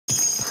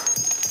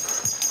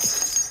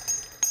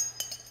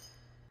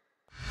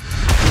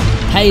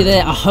Hey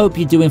there, I hope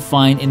you're doing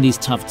fine in these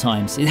tough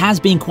times. It has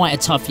been quite a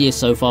tough year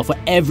so far for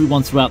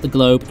everyone throughout the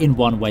globe in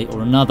one way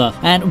or another.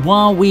 And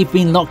while we've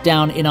been locked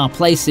down in our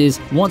places,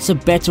 what's a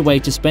better way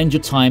to spend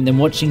your time than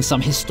watching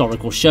some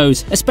historical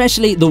shows,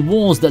 especially the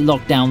wars that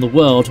locked down the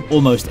world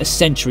almost a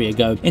century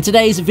ago. In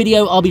today's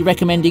video, I'll be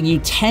recommending you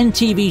 10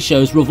 TV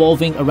shows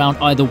revolving around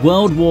either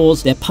world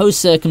wars, their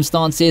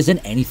post-circumstances,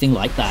 and anything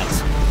like that.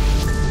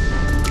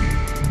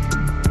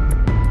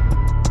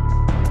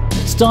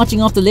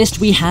 Starting off the list,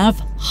 we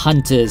have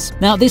Hunters.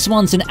 Now, this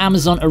one's an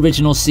Amazon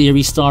original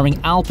series starring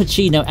Al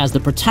Pacino as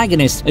the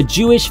protagonist, a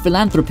Jewish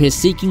philanthropist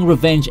seeking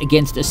revenge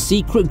against a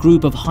secret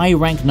group of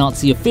high-rank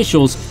Nazi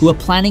officials who are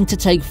planning to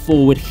take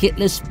forward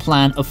Hitler's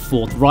plan of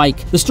Fourth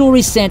Reich. The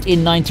story's set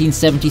in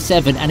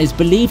 1977 and is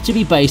believed to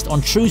be based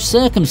on true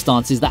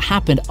circumstances that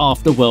happened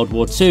after World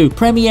War II.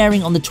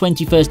 Premiering on the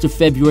 21st of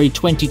February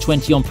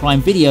 2020 on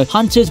Prime Video,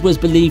 Hunters was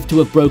believed to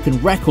have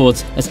broken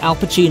records as Al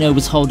Pacino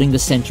was holding the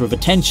center of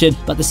attention,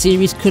 but the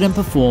series couldn't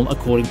perform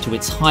according to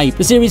its hype.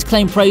 The series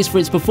claimed praise for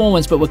its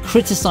performance but were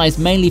criticized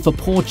mainly for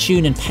poor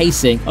tune and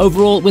pacing.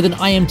 Overall, with an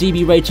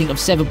IMDb rating of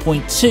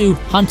 7.2,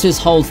 Hunters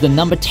holds the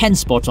number 10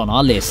 spot on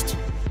our list.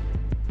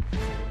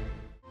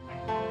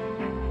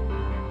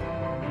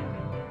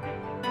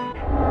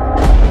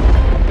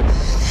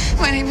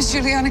 My name is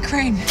Juliana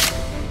Crane.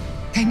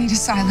 I need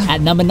asylum. At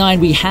number 9,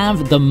 we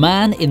have The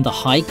Man in the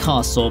High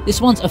Castle.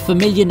 This one's a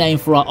familiar name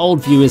for our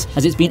old viewers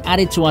as it's been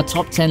added to our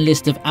top 10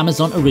 list of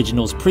Amazon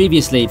Originals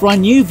previously. For our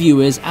new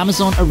viewers,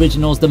 Amazon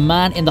Originals The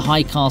Man in the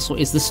High Castle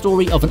is the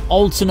story of an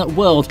alternate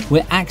world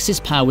where Axis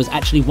powers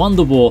actually won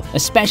the war,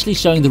 especially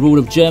showing the rule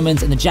of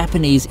Germans and the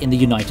Japanese in the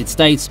United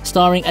States.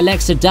 Starring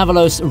Alexa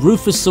Davalos,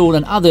 Rufus Sewell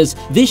and others,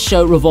 this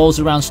show revolves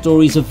around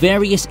stories of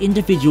various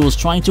individuals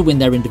trying to win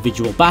their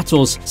individual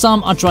battles.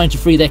 Some are trying to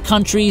free their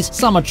countries,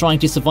 some are trying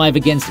to survive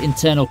against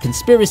internal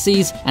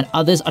conspiracies, and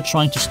others are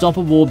trying to stop a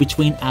war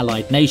between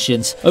allied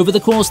nations. Over the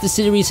course, the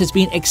series has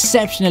been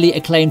exceptionally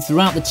acclaimed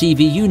throughout the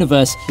TV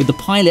universe, with the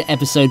pilot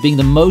episode being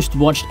the most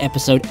watched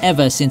episode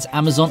ever since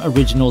Amazon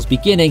Originals'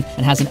 beginning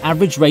and has an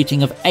average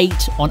rating of 8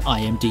 on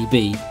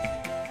IMDb.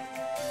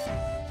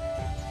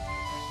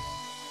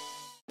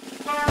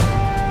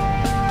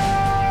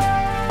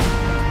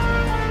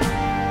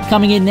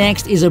 Coming in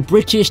next is a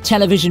British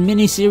television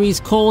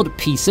miniseries called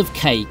Piece of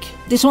Cake.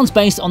 This one's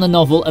based on the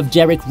novel of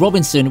Derek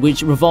Robinson,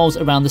 which revolves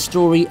around the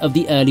story of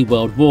the early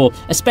World War,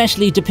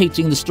 especially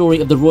depicting the story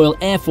of the Royal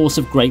Air Force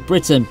of Great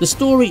Britain. The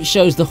story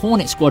shows the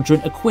Hornet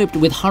Squadron equipped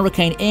with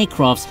Hurricane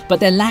aircrafts,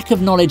 but their lack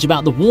of knowledge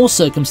about the war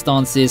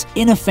circumstances,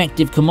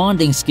 ineffective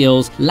commanding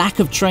skills, lack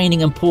of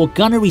training and poor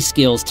gunnery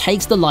skills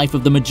takes the life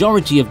of the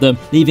majority of them,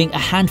 leaving a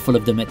handful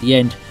of them at the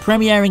end.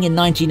 Premiering in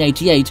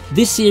 1988,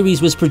 this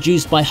series was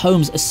produced by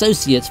Holmes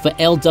Associates for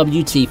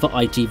LWT for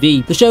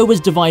ITV. The show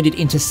was divided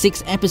into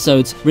 6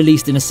 episodes,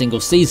 released in a single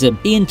season.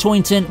 Ian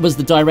Toynton was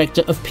the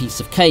director of Piece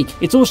of Cake.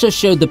 It also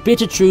showed the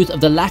bitter truth of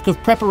the lack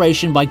of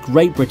preparation by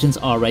Great Britain's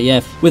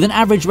RAF. With an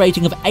average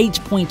rating of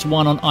 8.1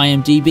 on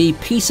IMDb,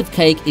 Piece of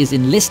Cake is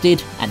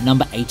enlisted at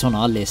number 8 on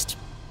our list.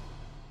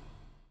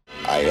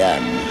 I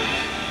am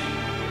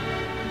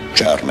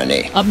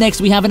Germany. Up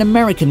next, we have an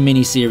American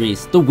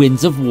miniseries, The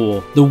Winds of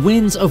War. The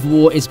Winds of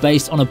War is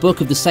based on a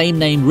book of the same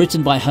name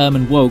written by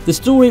Herman Wouk. The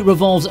story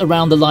revolves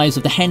around the lives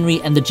of the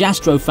Henry and the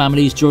Jastrow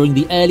families during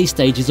the early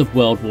stages of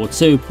World War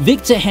II.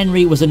 Victor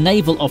Henry was a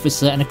naval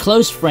officer and a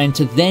close friend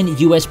to then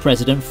US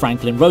President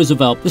Franklin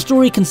Roosevelt. The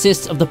story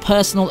consists of the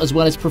personal as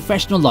well as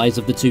professional lives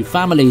of the two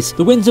families.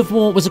 The Winds of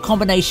War was a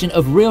combination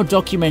of real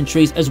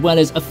documentaries as well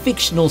as a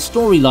fictional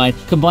storyline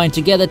combined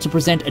together to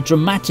present a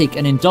dramatic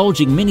and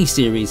indulging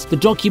miniseries. The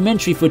documentary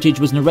footage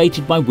was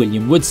narrated by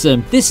William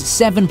Woodson. This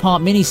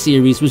 7-part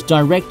miniseries was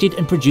directed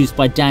and produced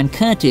by Dan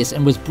Curtis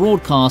and was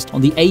broadcast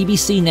on the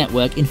ABC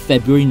network in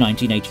February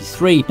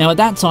 1983. Now, at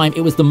that time,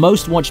 it was the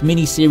most watched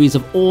miniseries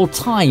of all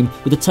time,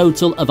 with a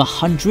total of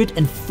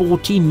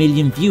 140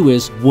 million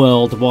viewers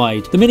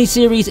worldwide. The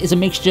miniseries is a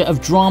mixture of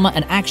drama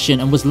and action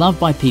and was loved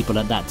by people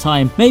at that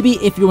time.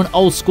 Maybe if you're an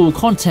old school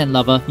content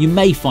lover, you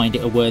may find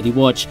it a worthy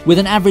watch. With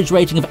an average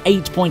rating of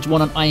 8.1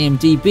 on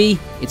IMDb,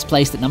 it's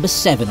placed at number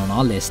 7 on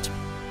our list.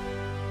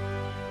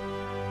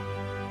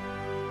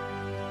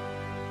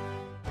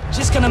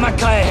 जिसका नमक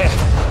खाया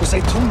है उसे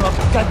तुम अब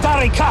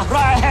गद्दारी खा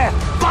रहा है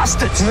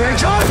bastards.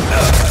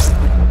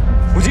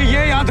 मुझे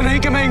ये याद नहीं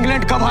कि मैं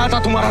इंग्लैंड कब आया था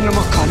तुम्हारा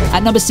नमक खाने.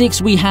 At number 6,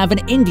 we have an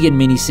Indian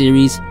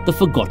miniseries, The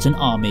Forgotten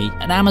Army.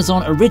 An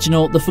Amazon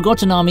original, The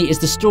Forgotten Army is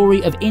the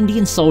story of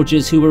Indian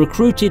soldiers who were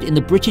recruited in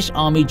the British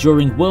Army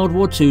during World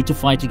War II to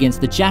fight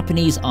against the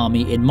Japanese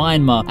army in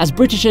Myanmar. As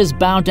Britishers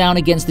bowed down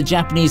against the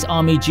Japanese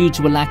army due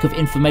to a lack of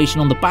information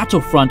on the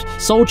battlefront,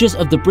 soldiers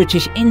of the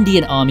British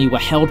Indian Army were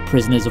held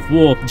prisoners of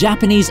war.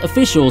 Japanese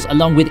officials,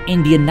 along with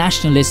Indian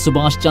nationalist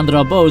Subhash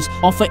Chandra Bose,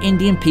 offer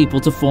Indian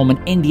people to form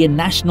an Indian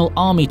national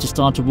army to start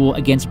start a war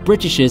against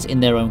Britishers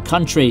in their own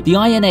country. The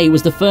INA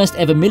was the first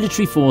ever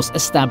military force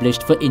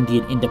established for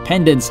Indian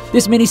independence.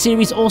 This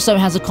miniseries also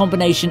has a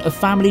combination of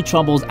family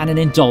troubles and an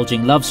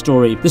indulging love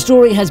story. The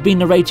story has been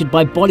narrated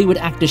by Bollywood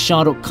actor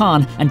Shah Rukh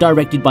Khan and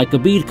directed by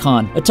Kabir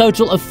Khan. A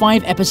total of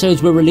 5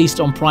 episodes were released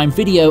on Prime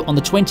Video on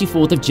the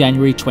 24th of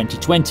January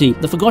 2020.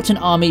 The Forgotten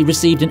Army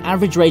received an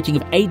average rating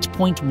of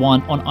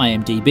 8.1 on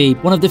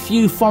IMDb. One of the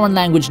few foreign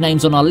language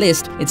names on our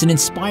list, it's an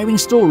inspiring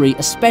story,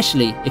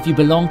 especially if you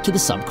belong to the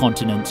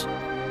subcontinent.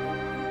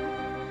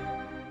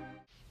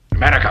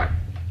 America.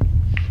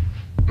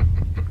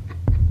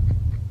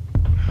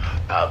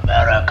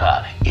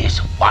 America is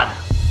one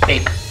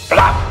big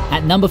flop.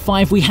 At number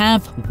 5 we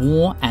have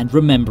War and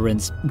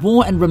Remembrance.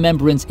 War and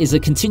Remembrance is a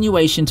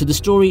continuation to the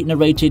story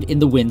narrated in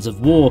The Winds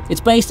of War.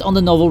 It's based on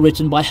the novel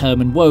written by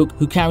Herman Wouk,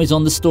 who carries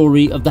on the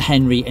story of the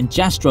Henry and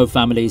Jastrow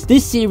families.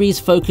 This series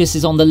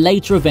focuses on the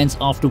later events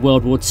after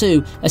World War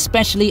II,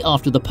 especially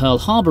after the Pearl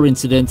Harbor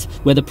incident,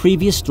 where the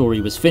previous story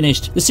was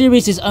finished. The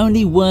series is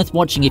only worth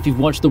watching if you've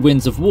watched The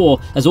Winds of War,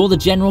 as all the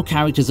general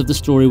characters of the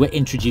story were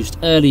introduced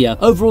earlier.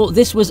 Overall,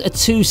 this was a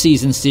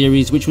 2-season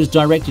series which was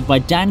directed by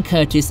Dan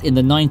Curtis in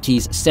the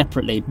 90s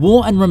separately.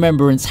 War and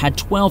Remembrance had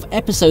 12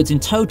 episodes in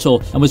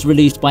total and was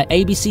released by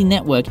ABC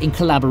Network in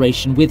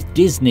collaboration with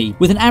Disney.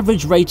 With an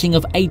average rating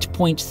of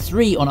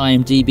 8.3 on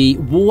IMDb,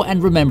 War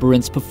and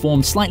Remembrance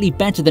performed slightly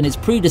better than its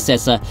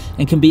predecessor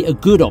and can be a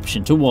good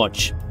option to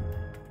watch.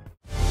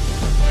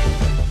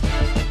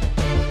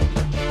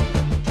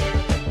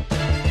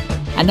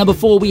 At number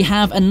 4 we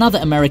have another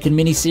American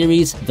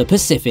miniseries, The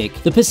Pacific.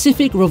 The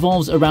Pacific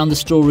revolves around the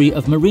story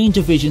of Marine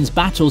Division's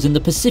battles in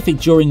the Pacific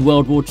during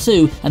World War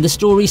II, and the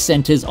story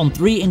centers on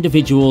 3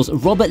 individuals,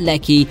 Robert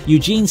Leckie,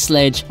 Eugene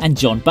Sledge, and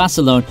John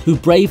Basilone, who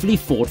bravely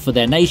fought for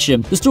their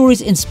nation. The story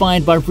is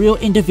inspired by real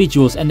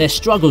individuals and their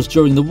struggles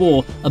during the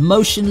war,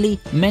 emotionally,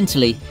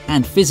 mentally,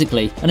 and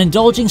physically. An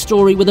indulging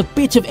story with a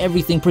bit of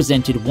everything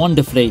presented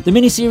wonderfully. The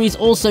miniseries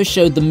also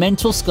showed the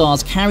mental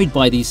scars carried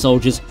by these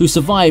soldiers who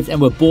survived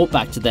and were brought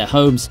back to their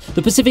homes.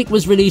 The Pacific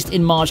was released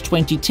in March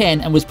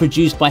 2010 and was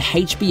produced by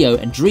HBO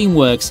and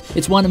DreamWorks.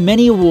 It's won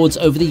many awards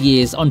over the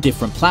years on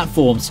different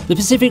platforms. The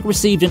Pacific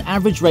received an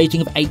average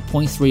rating of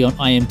 8.3 on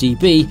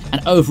IMDb,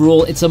 and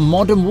overall it's a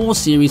modern war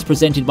series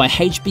presented by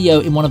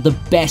HBO in one of the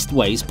best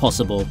ways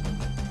possible.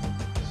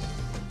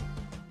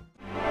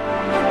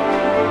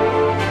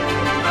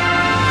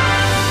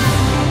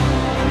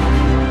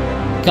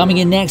 Coming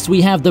in next,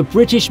 we have the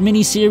British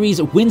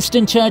miniseries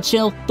Winston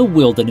Churchill, The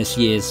Wilderness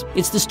Years.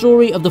 It's the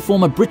story of the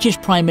former British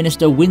Prime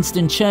Minister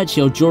Winston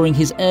Churchill during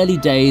his early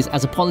days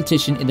as a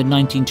politician in the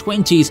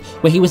 1920s,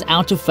 where he was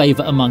out of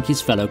favour among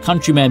his fellow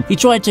countrymen. He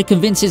tried to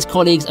convince his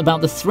colleagues about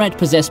the threat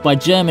possessed by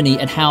Germany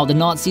and how the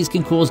Nazis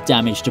can cause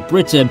damage to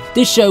Britain.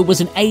 This show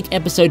was an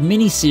 8-episode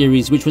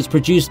miniseries which was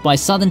produced by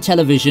Southern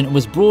Television and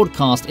was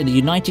broadcast in the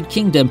United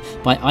Kingdom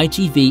by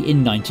ITV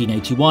in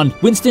 1981.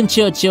 Winston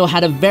Churchill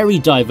had a very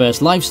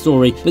diverse life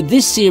story, but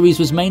this series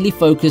was mainly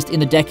focused in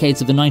the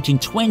decades of the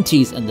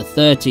 1920s and the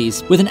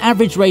 30s. With an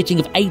average rating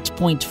of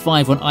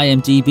 8.5 on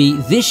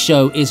IMDb, this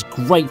show is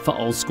great for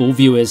old school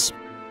viewers.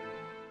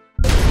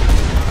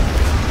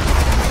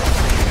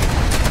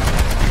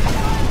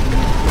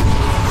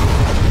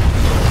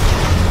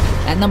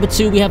 At number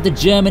 2 we have the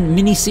German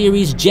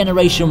miniseries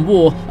Generation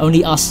War,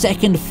 only our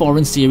second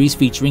foreign series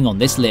featuring on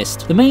this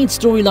list. The main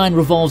storyline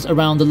revolves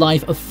around the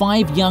life of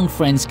 5 young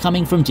friends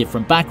coming from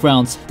different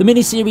backgrounds. The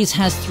miniseries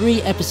has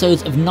 3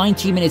 episodes of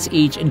 90 minutes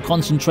each and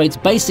concentrates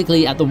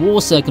basically at the war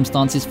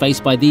circumstances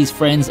faced by these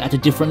friends at a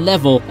different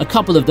level. A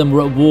couple of them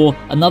were at war,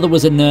 another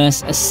was a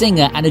nurse, a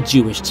singer, and a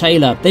Jewish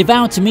tailor. They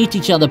vowed to meet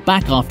each other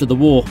back after the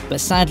war,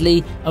 but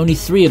sadly only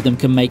 3 of them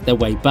can make their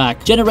way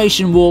back.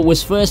 Generation War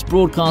was first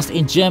broadcast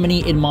in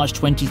Germany in March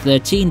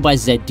 2013 by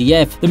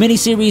ZDF. The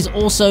miniseries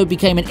also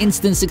became an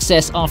instant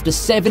success after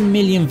 7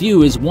 million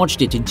viewers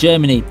watched it in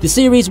Germany. The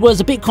series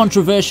was a bit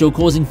controversial,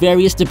 causing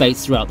various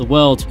debates throughout the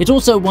world. It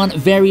also won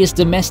various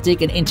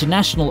domestic and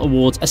international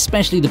awards,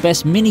 especially the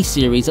best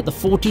miniseries at the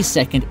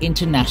 42nd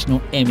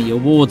International Emmy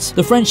Awards.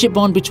 The friendship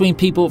bond between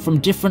people from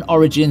different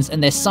origins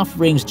and their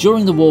sufferings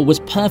during the war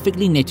was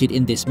perfectly knitted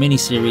in this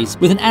miniseries.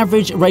 With an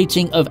average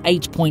rating of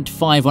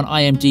 8.5 on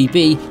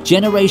IMDb,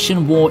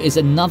 Generation War is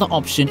another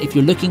option if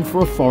you're looking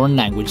for a foreign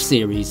language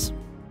series.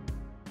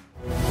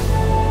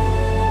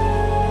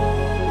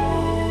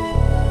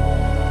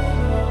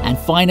 And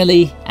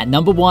finally, at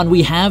number 1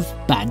 we have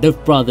Band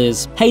of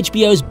Brothers.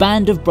 HBO's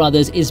Band of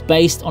Brothers is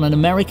based on an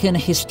American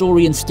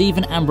historian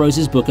Stephen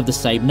Ambrose's book of the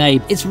same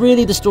name. It's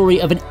really the story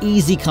of an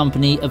easy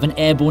company of an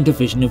airborne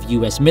division of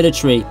US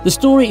military. The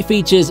story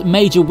features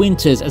Major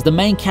Winters as the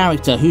main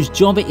character, whose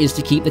job it is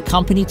to keep the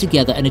company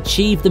together and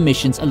achieve the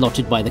missions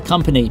allotted by the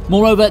company.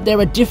 Moreover, there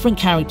are different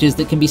characters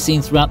that can be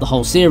seen throughout the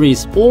whole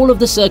series. All of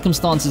the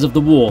circumstances of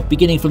the war,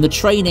 beginning from the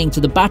training to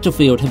the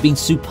battlefield, have been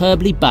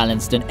superbly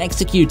balanced and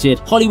executed.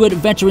 Hollywood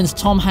veterans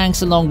Tom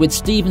Hanks along along with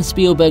Steven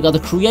Spielberg, are the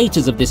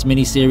creators of this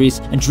miniseries,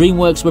 and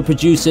DreamWorks were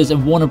producers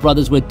and Warner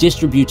Brothers were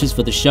distributors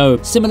for the show.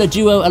 Similar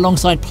duo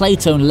alongside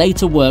Playtone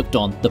later worked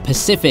on The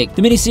Pacific.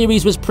 The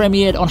miniseries was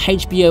premiered on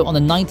HBO on the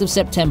 9th of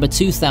September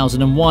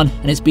 2001,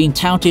 and it's been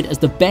touted as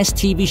the best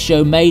TV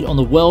show made on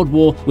the World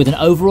War, with an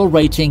overall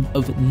rating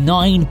of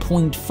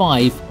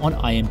 9.5 on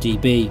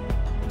IMDb.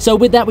 So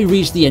with that, we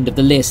reached the end of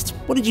the list.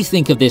 What did you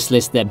think of this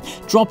list then?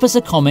 Drop us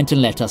a comment and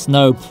let us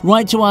know.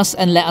 Write to us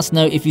and let us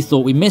know if you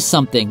thought we missed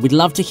something. We'd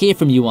love to hear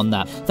from you on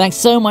that. Thanks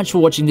so much for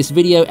watching this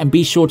video, and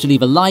be sure to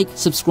leave a like,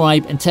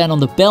 subscribe, and turn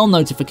on the bell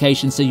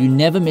notification so you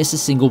never miss a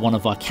single one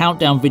of our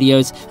countdown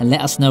videos, and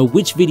let us know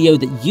which video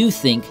that you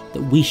think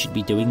that we should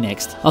be doing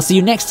next. I'll see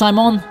you next time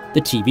on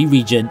the TV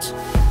Regent.